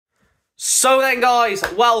So then guys,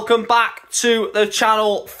 welcome back to the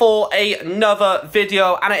channel for another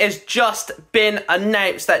video, and it has just been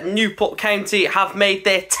announced that Newport County have made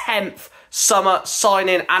their 10th summer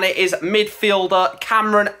signing, and it is midfielder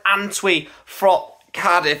Cameron Antwi from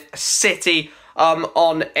Cardiff City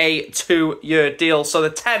on a 2-year deal. So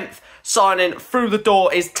the 10th signing through the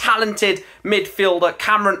door is talented midfielder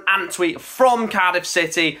Cameron Antwi from Cardiff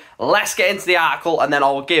City. Let's get into the article and then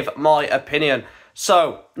I'll give my opinion.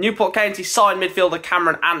 So, Newport County signed midfielder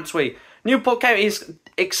Cameron Antwi. Newport County is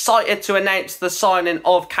excited to announce the signing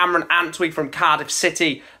of Cameron Antwi from Cardiff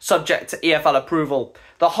City, subject to EFL approval.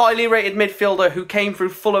 The highly rated midfielder who came through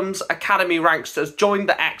Fulham's academy ranks has joined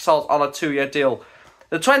the Exiles on a 2-year deal.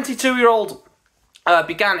 The 22-year-old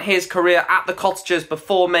began his career at the Cottagers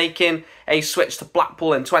before making a switch to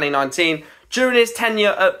Blackpool in 2019. During his tenure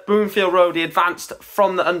at Broomfield Road, he advanced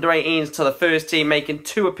from the under-18s to the first team, making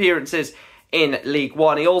 2 appearances in League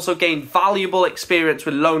One. He also gained valuable experience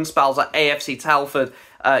with loan spells at AFC Telford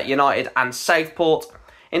United and Southport.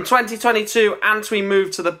 In 2022, Antwi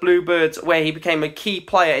moved to the Bluebirds, where he became a key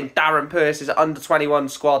player in Darren Purce's under-21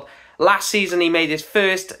 squad. Last season, he made his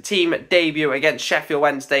first team debut against Sheffield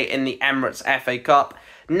Wednesday in the Emirates FA Cup.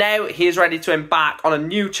 Now he is ready to embark on a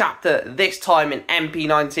new chapter, this time in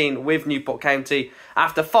MP19 with Newport County.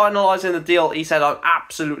 After finalising the deal, he said, "I'm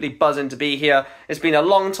absolutely buzzing to be here. It's been a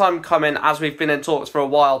long time coming as we've been in talks for a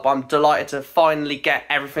while, but I'm delighted to finally get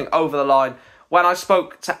everything over the line. When I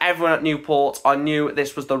spoke to everyone at Newport, I knew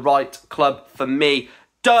this was the right club for me."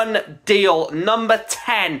 Done deal. Number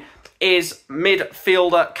 10 is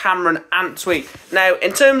midfielder Cameron Antwi. Now,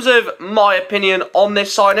 in terms of my opinion on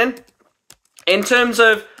this signing, in terms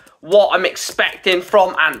of what I'm expecting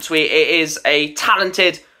from Antwi, it is a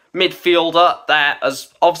talented midfielder that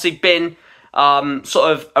has obviously been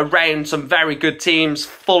sort of around some very good teams.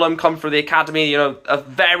 Fulham come through the academy, you know, a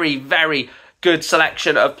very, very good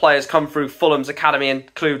selection of players come through Fulham's academy,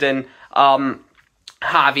 including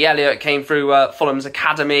Harvey Elliott came through Fulham's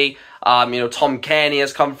academy. You know, Tom Kearney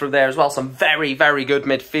has come through there as well. Some very, very good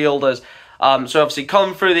midfielders. So obviously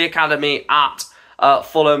come through the academy at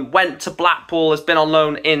Fulham, went to Blackpool, has been on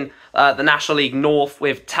loan in the National League North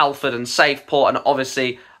with Telford and Southport, and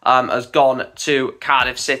obviously has gone to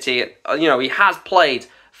Cardiff City. You know, he has played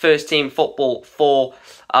first team football for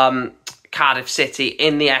Cardiff City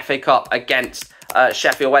in the FA Cup against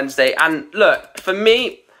Sheffield Wednesday. And look, for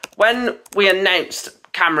me, when we announced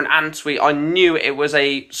Cameron Antwi, I knew it was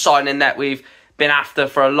a signing that we've been after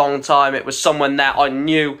for a long time. It was someone that I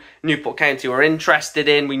knew Newport County were interested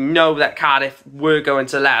in. We know that Cardiff were going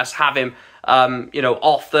to let us have him, you know,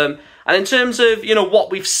 off them. And in terms of, you know, what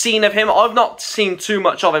we've seen of him, I've not seen too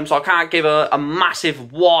much of him, so I can't give a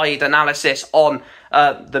massive wide analysis on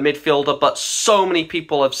the midfielder, but so many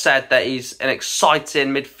people have said that he's an exciting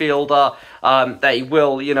midfielder, that he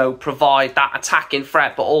will, you know, provide that attacking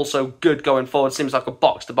threat, but also good going forward. Seems like a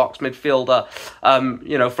box-to-box midfielder,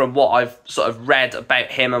 you know, from what I've sort of read about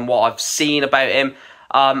him and what I've seen about him.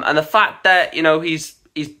 And the fact that, you know, he's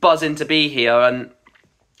buzzing to be here, and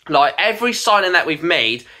like every signing that we've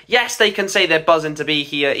made, yes, they can say they're buzzing to be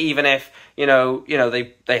here, even if, you know,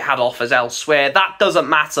 they had offers elsewhere. That doesn't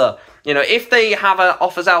matter. You know, if they have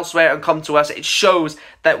offers elsewhere and come to us, it shows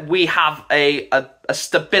that we have a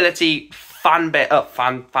stability fan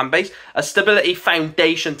base, a stability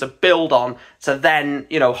foundation to build on, to then,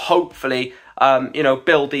 you know, hopefully, you know,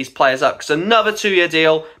 build these players up. Because another 2-year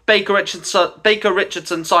deal, Baker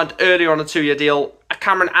Richardson signed earlier on a 2-year deal.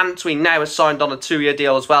 Cameron Antwi now has signed on a 2-year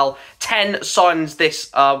deal as well. 10 signs this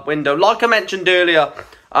window. Like I mentioned earlier,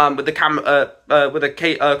 with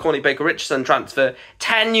the Corney Baker Richardson transfer,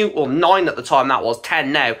 10 new, or 9 at the time, that was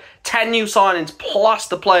 10 now. 10 new signings plus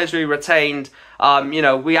the players we retained. You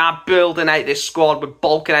know, we are building out this squad. We're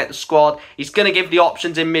bulking out the squad. He's going to give the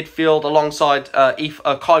options in midfield alongside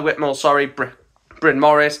Kai Whitmore, Bryn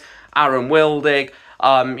Morris, Aaron Wildig.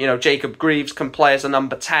 You know, Jacob Greaves can play as a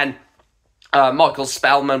number 10. Michael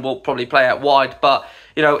Spellman will probably play out wide, but,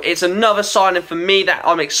 you know, it's another signing for me that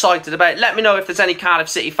I'm excited about. Let me know if there's any Cardiff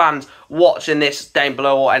City fans watching this down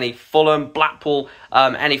below, or any Fulham, Blackpool,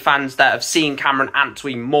 any fans that have seen Cameron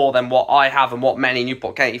Antwi more than what I have and what many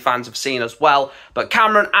Newport County fans have seen as well. But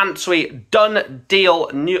Cameron Antwi, done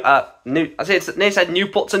deal. I said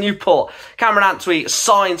Newport to Newport. Cameron Antwi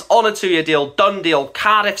signs on a 2-year deal, done deal.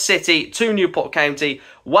 Cardiff City to Newport County.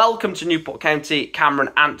 Welcome to Newport County, Cameron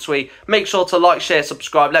Antwi. Make sure to like, share,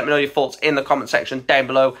 subscribe. Let me know your thoughts in the comment section down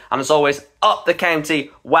below. And as always, up the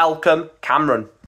county. Welcome, Cameron.